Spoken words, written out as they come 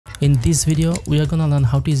In this video, we are gonna learn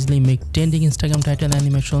how to easily make trending Instagram title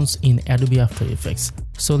animations in Adobe After Effects.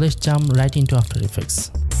 So let's jump right into After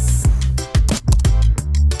Effects.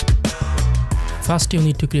 First, you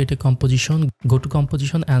need to create a composition. Go to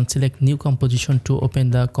composition and select new composition to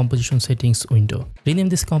open the composition settings window. Rename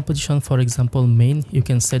this composition, for example main. You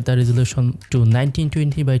can set the resolution to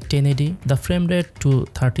 1920 by 1080, the frame rate to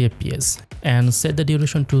 30 fps, and set the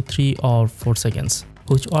duration to 3 or 4 seconds,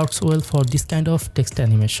 which works well for this kind of text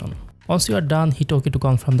animation. Once you are done, hit OK to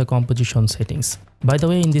confirm the composition settings. By the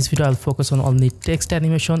way, in this video I'll focus on only text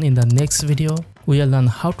animation. In the next video, we'll learn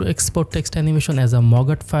how to export text animation as a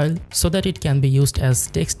MOGRT file so that it can be used as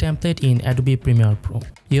text template in Adobe Premiere Pro.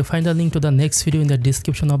 You'll find a link to the next video in the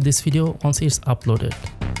description of this video once it's uploaded.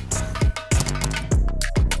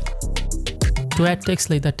 To add text,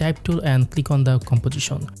 select the type tool and click on the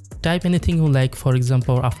composition. Type anything you like, for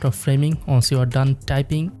example after framing. Once you are done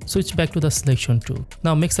typing, switch back to the selection tool.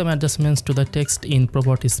 Now make some adjustments to the text in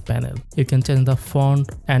properties panel. You can change the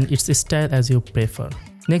font and its style as you prefer.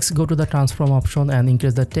 Next, go to the transform option and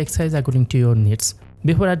increase the text size according to your needs.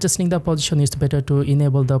 Before adjusting the position, it's better to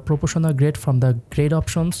enable the proportional grade from the grade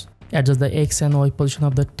options. Adjust the X and Y position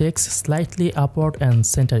of the text slightly upward and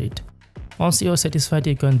center it. Once you are satisfied,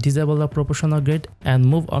 you can disable the proportional grade and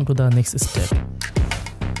move on to the next step.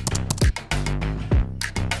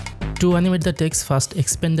 To animate the text, first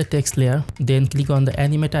expand the text layer, then click on the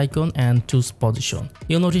animate icon and choose position.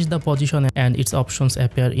 You'll notice the position and its options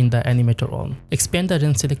appear in the animator on. Expand the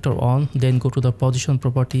range selector on, then go to the position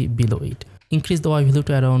property below it. Increase the Y value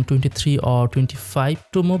to around 23 or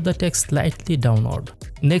 25 to move the text slightly downward.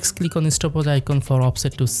 Next, click on the stopwatch icon for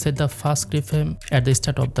offset to set the first keyframe at the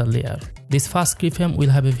start of the layer. This first keyframe will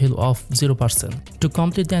have a value of 0%. To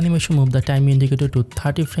complete the animation, move the time indicator to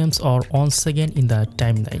 30 frames or 1 second in the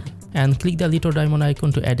timeline, and click the little diamond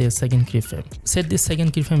icon to add a second keyframe. Set this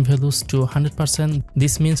second keyframe values to 100%.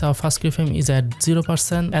 This means our first keyframe is at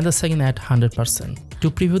 0% and the second at 100%.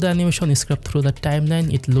 To preview the animation, scrub through the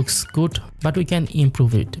timeline. It looks good, but we can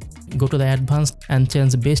improve it. Go to the advanced and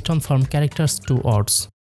change based on from characters to words.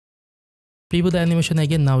 Preview the animation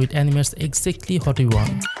again. Now it animates exactly what we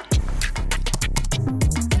want.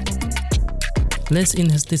 Let's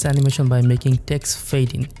enhance this animation by making text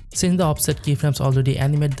fade in. Since the offset keyframes already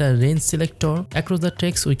animate the range selector across the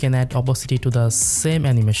text, we can add opacity to the same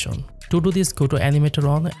animation. To do this, go to Animator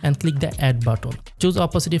on and click the Add button. Choose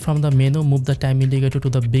opacity from the menu, move the time indicator to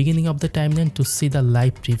the beginning of the timeline to see the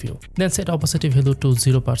live preview. Then set opacity value to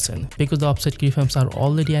 0% because the offset keyframes are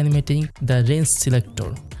already animating the range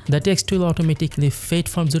selector. The text will automatically fade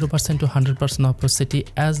from 0% to 100% opacity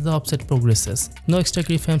as the offset progresses. No extra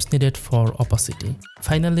keyframes needed for opacity.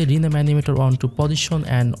 Finally, rename Animator on to position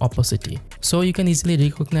and opacity, so you can easily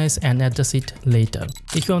recognize and adjust it later.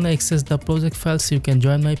 If you want to access the project files, you can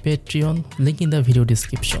join my Patreon, link in the video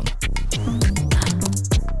description.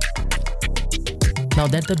 Now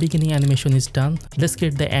that the beginning animation is done, let's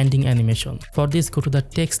create the ending animation. For this, go to the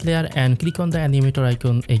text layer and click on the animator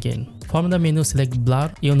icon again. From the menu, select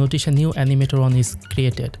blur. You'll notice a new animator on is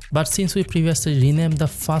created. But since we previously renamed the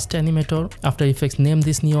first animator, After Effects named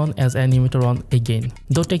this new one as animator on again,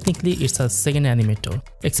 though technically it's a second animator.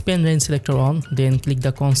 Expand range selector on, then click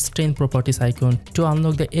the constraint properties icon to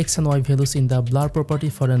unlock the X and Y values in the blur property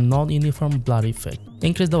for a non-uniform blur effect.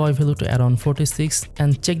 Increase the Y value to around 46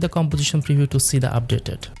 and check the composition preview to see the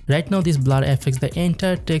updated. Right now this blur affects the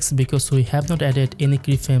entire text because we have not added any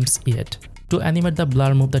keyframes yet. To animate the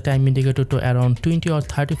blur, move the time indicator to around 20 or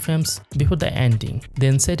 30 frames before the ending.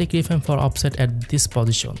 Then set a keyframe for offset at this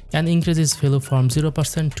position and increase its value from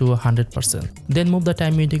 0% to 100%. Then move the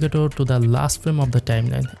time indicator to the last frame of the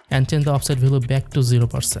timeline and change the offset value back to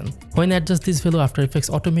 0%. When adjust this value, After Effects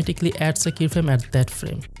automatically adds a keyframe at that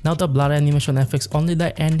frame. Now the blur animation affects only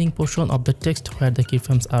the ending portion of the text where the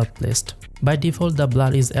keyframes are placed. By default, the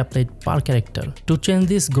blur is applied per character. To change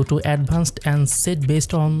this, go to Advanced and set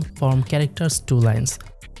based on from characters to lines.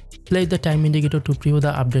 Play the time indicator to preview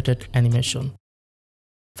the updated animation.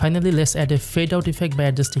 Finally, let's add a fade out effect by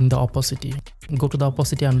adjusting the opacity. Go to the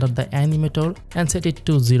opacity under the animator and set it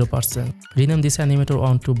to 0%. Rename this animator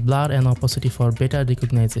on to blur and opacity for better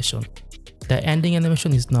recognition. The ending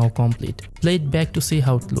animation is now complete. Play it back to see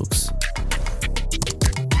how it looks.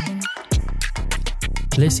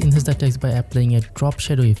 Let's enhance the text by applying a drop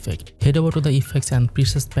shadow effect. Head over to the effects and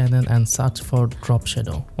presets panel and search for drop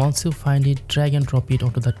shadow. Once you find it, drag and drop it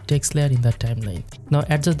onto the text layer in the timeline. Now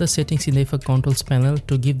adjust the settings in the effect controls panel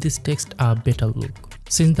to give this text a better look.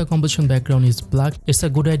 Since the composition background is black, it's a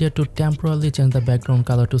good idea to temporarily change the background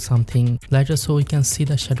color to something lighter so we can see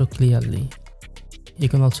the shadow clearly. You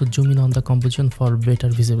can also zoom in on the composition for better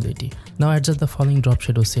visibility. Now adjust the following drop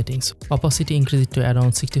shadow settings. Opacity increase it to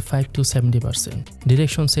around 65 to 70%.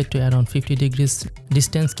 Direction set to around 50 degrees.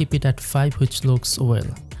 Distance keep it at 5, which looks well.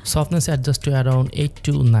 Softness adjust to around 8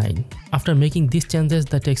 to 9. After making these changes,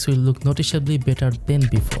 the text will look noticeably better than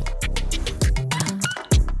before.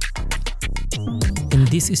 In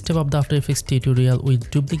this step of the After Effects tutorial, we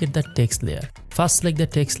duplicate the text layer. First select the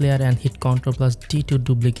text layer and hit Ctrl+D to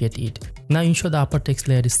duplicate it. Now ensure the upper text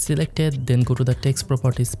layer is selected, then go to the text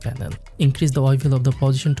properties panel. Increase the Y value of the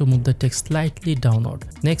position to move the text slightly downward.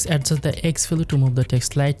 Next, adjust the X value to move the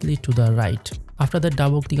text slightly to the right. After that,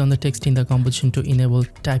 double click on the text in the composition to enable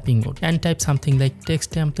typing mode and type something like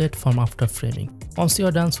text template from after framing. Once you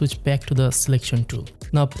are done, switch back to the selection tool.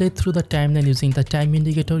 Now play through the timeline using the time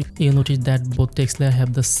indicator. You'll notice that both text layers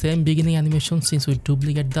have the same beginning animation since we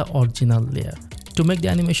duplicate the original layer. To make the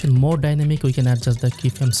animation more dynamic, we can adjust the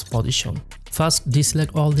keyframes position. First,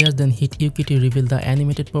 deselect all layers, then hit U key to reveal the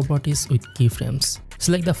animated properties with keyframes.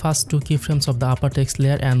 Select the first 2 keyframes of the upper text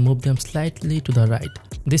layer and move them slightly to the right.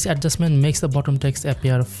 This adjustment makes the bottom text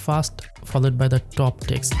appear first, followed by the top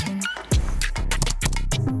text.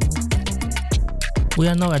 We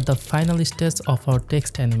are now at the final stage of our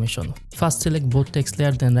text animation. First, select both text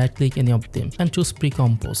layers, then right click any of them and choose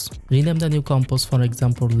pre-compose. Rename the new compose, for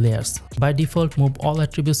example layers. By default, move all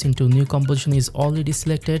attributes into new composition is already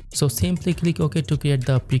selected, so simply click OK to create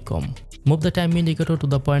the pre-com. Move the time indicator to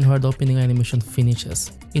the point where the opening animation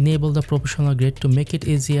finishes. Enable the proportional grid to make it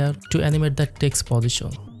easier to animate the text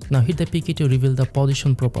position. Now hit the P key to reveal the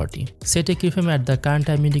position property. Set a keyframe at the current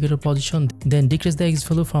time indicator position, then decrease the X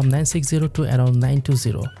value from 960 to around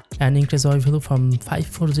 920 and increase Y value from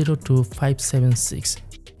 540 to 576.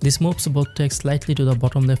 This moves both text slightly to the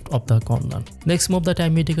bottom left of the corner. Next, move the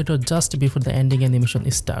time indicator just before the ending animation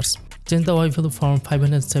starts. Change the Y value from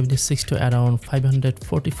 576 to around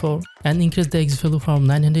 544 and increase the X value from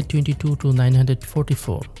 922 to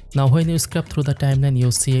 944. Now when you scrub through the timeline,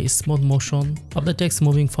 you'll see a smooth motion of the text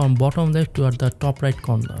moving from bottom left toward the top right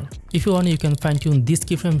corner. If you want, you can fine-tune these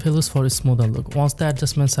keyframe values for a smoother look. Once the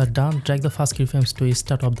adjustments are done, drag the first keyframes to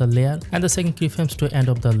start of the layer and the second keyframes to end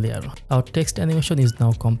of the layer. Our text animation is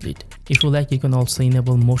now complete. If you like, you can also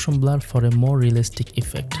enable motion blur for a more realistic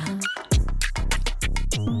effect.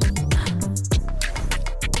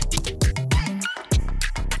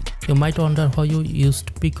 You might wonder why you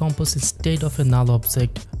used pre-compose instead of a null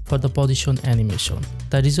object for the position animation.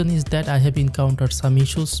 The reason is that I have encountered some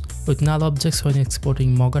issues with null objects when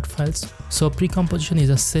exporting MOGRT files, so pre-composition is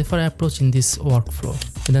a safer approach in this workflow.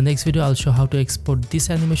 In the next video, I'll show how to export this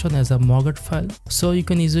animation as a MOGRT file so you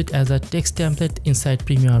can use it as a text template inside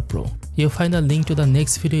Premiere Pro. You'll find a link to the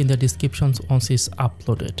next video in the description once it's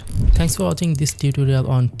uploaded. Thanks for watching this tutorial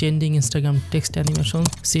on trending Instagram text animation.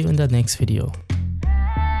 See you in the next video.